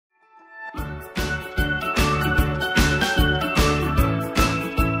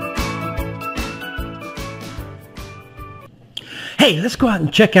Hey, let's go out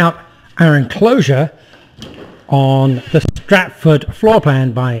and check out our enclosure on the Stratford floor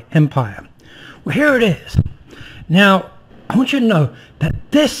plan by Empire. Well, here it is. Now, I want you to know that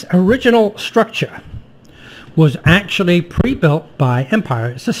this original structure was actually pre-built by Empire.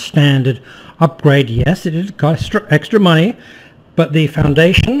 It's a standard upgrade. Yes, it has got extra money, but the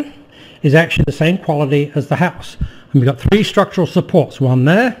foundation is actually the same quality as the house. And we've got 3 structural supports, one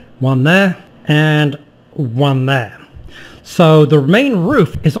there, and one there. So the main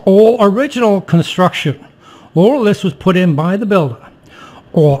roof is all original construction. All of this was put in by the builder.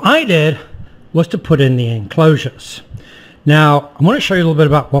 All I did was to put in the enclosures. Now, I want to show you a little bit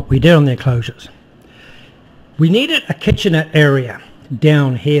about what we did on the enclosures. We needed a kitchenette area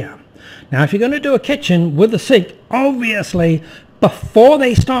down here. Now, if you're going to do a kitchen with a sink, obviously, before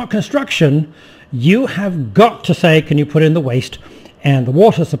they start construction, you have got to say, can you put in the waste and the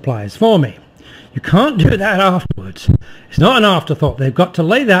water supplies for me? You can't do that afterwards. It's not an afterthought. They've got to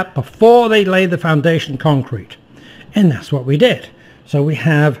lay that before they lay the foundation concrete. And that's what we did. So we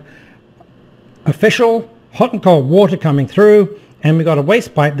have official hot and cold water coming through, and we got a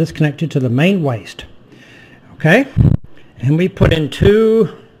waste pipe that's connected to the main waste. Okay? And we put in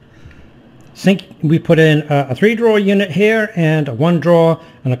we put in a 3-drawer unit here, and a 1-drawer,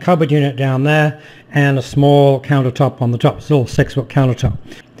 and a cupboard unit down there, and a small countertop on the top. It's a little 6-foot countertop.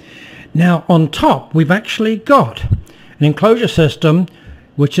 Now on top we've actually got an enclosure system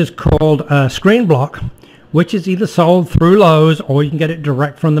which is called a screen block, which is either sold through Lowe's or you can get it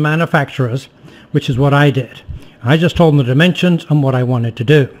direct from the manufacturers, which is what I did. I just told them the dimensions and what I wanted to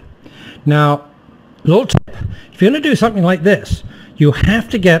do. Now, little tip, if you're going to do something like this, you have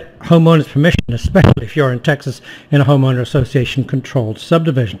to get homeowners permission, especially if you're in Texas in a homeowner association controlled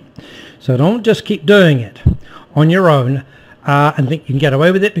subdivision. So don't just keep doing it on your own and think you can get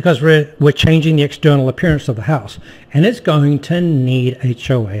away with it, because we're changing the external appearance of the house, and it's going to need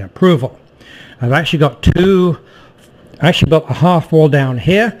HOA approval. I've actually got I actually built a half wall down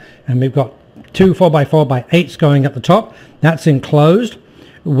here, and we've got 2 4x4x8s going at the top. That's enclosed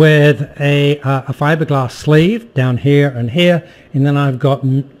with a fiberglass sleeve down here, and then I've got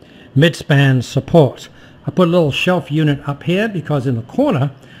mid-span support. I put a little shelf unit up here because in the corner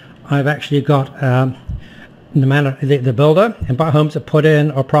I've actually got the builder and Empire Homes have put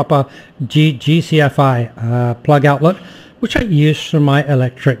in a proper GCFI plug outlet, which I use for my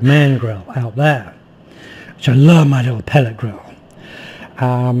electric man grill out there, which I love, my little pellet grill.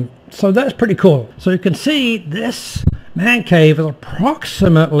 So that's pretty cool. So you can see this man cave is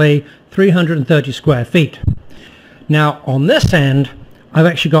approximately 330 square feet. Now on this end I've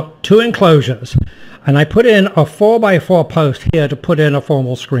actually got 2 enclosures, and I put in a 4x4 post here to put in a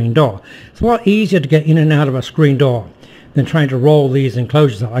formal screen door. It's a lot easier to get in and out of a screen door than trying to roll these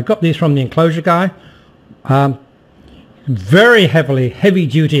enclosures out. I got these from the enclosure guy. Very heavy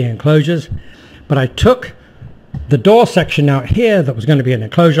duty enclosures, but I took the door section out here that was going to be an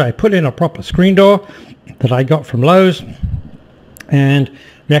enclosure. I put in a proper screen door that I got from Lowe's, and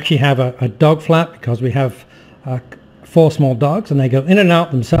we actually have a dog flap because we have 4 small dogs, and they go in and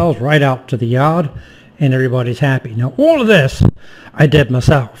out themselves right out to the yard, and everybody's happy. Now all of this I did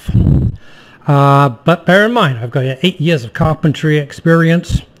myself, but bear in mind I've got 8 years of carpentry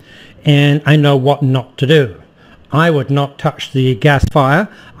experience, and I know what not to do. I would not touch the gas fire.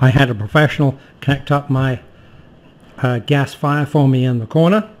 I had a professional connect up my gas fire for me in the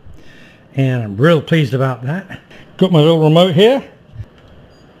corner, and I'm real pleased about that. Got my little remote here.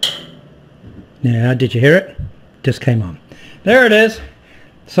 Now, did you hear it? Just came on. There it is.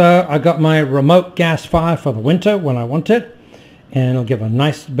 So I got my remote gas fire for the winter when I want it, and it'll give a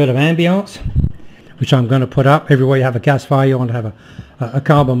nice bit of ambience, which I'm going to put up. Everywhere you have a gas fire, you want to have a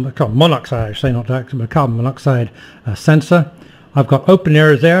carbon monoxide, I say, not dioxide, but a carbon monoxide sensor. I've got open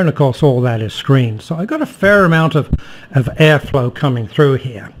areas there, and of course all that is screened. So I got a fair amount of airflow coming through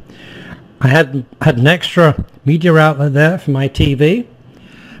here. I had an extra media outlet there for my TV,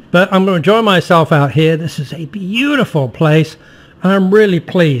 but I'm going to enjoy myself out here. This is a beautiful place, and I'm really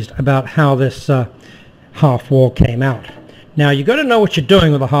pleased about how this half wall came out. Now you got to know what you're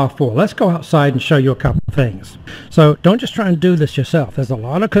doing with a half wall. Let's go outside and show you a couple of things. So don't just try and do this yourself. There's a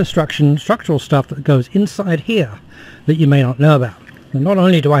lot of structural stuff that goes inside here that you may not know about. And not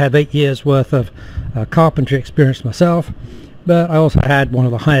only do I have 8 years worth of carpentry experience myself, but I also had one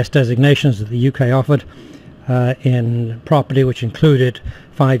of the highest designations that the UK offered in property, which included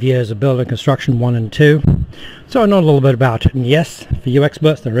 5 years of building construction 1 and 2. So I know a little bit about it. And yes, for you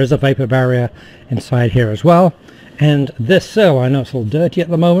experts, there is a vapor barrier inside here as well. And this sill, I know it's a little dirty at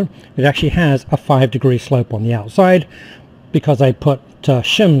the moment, it actually has a 5-degree slope on the outside because I put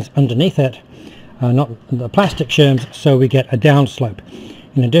shims underneath it not the plastic shims, so we get a downslope.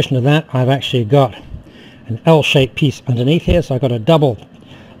 In addition to that, I've actually got an L-shaped piece underneath here, so I've got a double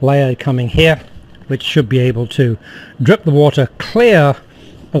layer coming here, which should be able to drip the water clear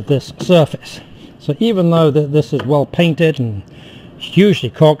of this surface. So even though this is well painted and hugely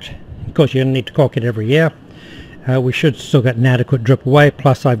caulked, of course you don't need to caulk it every year, we should still get an adequate drip away.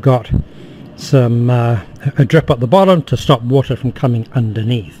 Plus I've got some a drip at the bottom to stop water from coming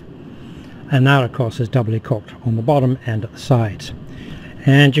underneath, and that of course is doubly caulked on the bottom and at the sides.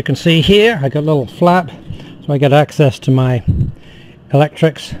 And you can see here I got a little flap, so I get access to my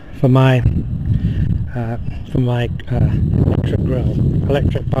electrics for my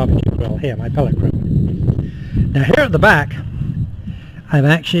electric barbecue grill here, my pellet grill. Now here at the back I've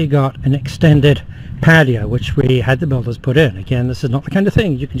actually got an extended patio which we had the builders put in. Again, this is not the kind of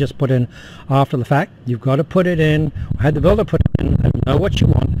thing you can just put in after the fact. You've got to put it in, or had the builder put it in, and know what you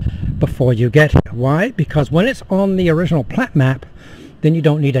want before you get here. Why? Because when it's on the original plat map, then you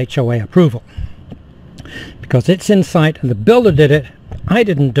don't need HOA approval, because it's in sight and the builder did it. I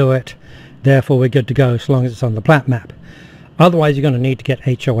didn't do it, therefore we're good to go as long as it's on the plat map. Otherwise you're going to need to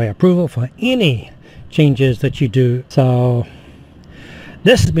get HOA approval for any changes that you do. So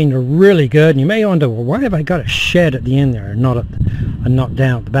this has been really good, and you may wonder, well, why have I got a shed at the end there and not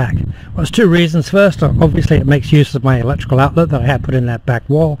down at the back? Well, there's two reasons. First, obviously it makes use of my electrical outlet that I had put in that back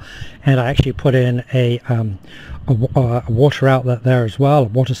wall, and I actually put in a water outlet there as well, a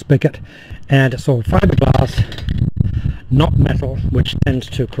water spigot, and it's all fiberglass, not metal, which tends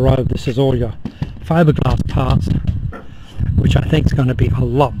to corrode. This is all your fiberglass parts, which I think is going to be a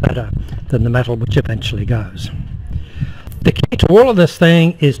lot better than the metal which eventually goes. The key to all of this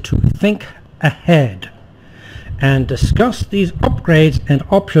thing is to think ahead and discuss these upgrades and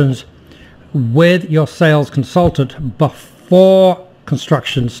options with your sales consultant before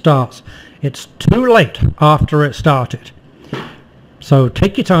construction starts. It's too late after it started. So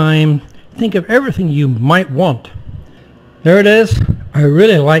take your time, think of everything you might want. There it is. I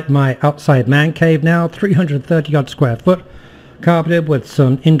really like my outside man cave now, 330 odd square foot, carpeted with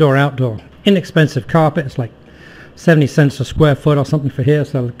some indoor outdoor inexpensive carpet. It's like 70 cents a square foot or something for here,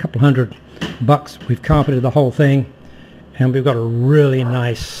 so a couple $100. We've carpeted the whole thing, and we've got a really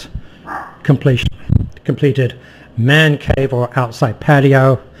nice completed man cave or outside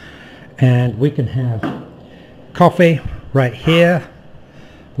patio, and we can have coffee right here,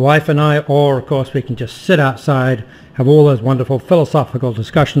 the wife and I, or of course we can just sit outside, have all those wonderful philosophical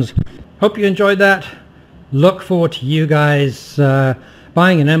discussions. Hope you enjoyed that. Look forward to you guys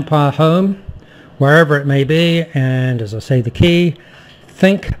buying an Empire home, wherever it may be. And as I say, the key,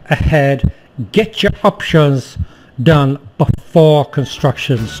 think ahead, get your options done before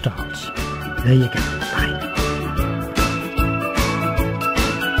construction starts. There you go.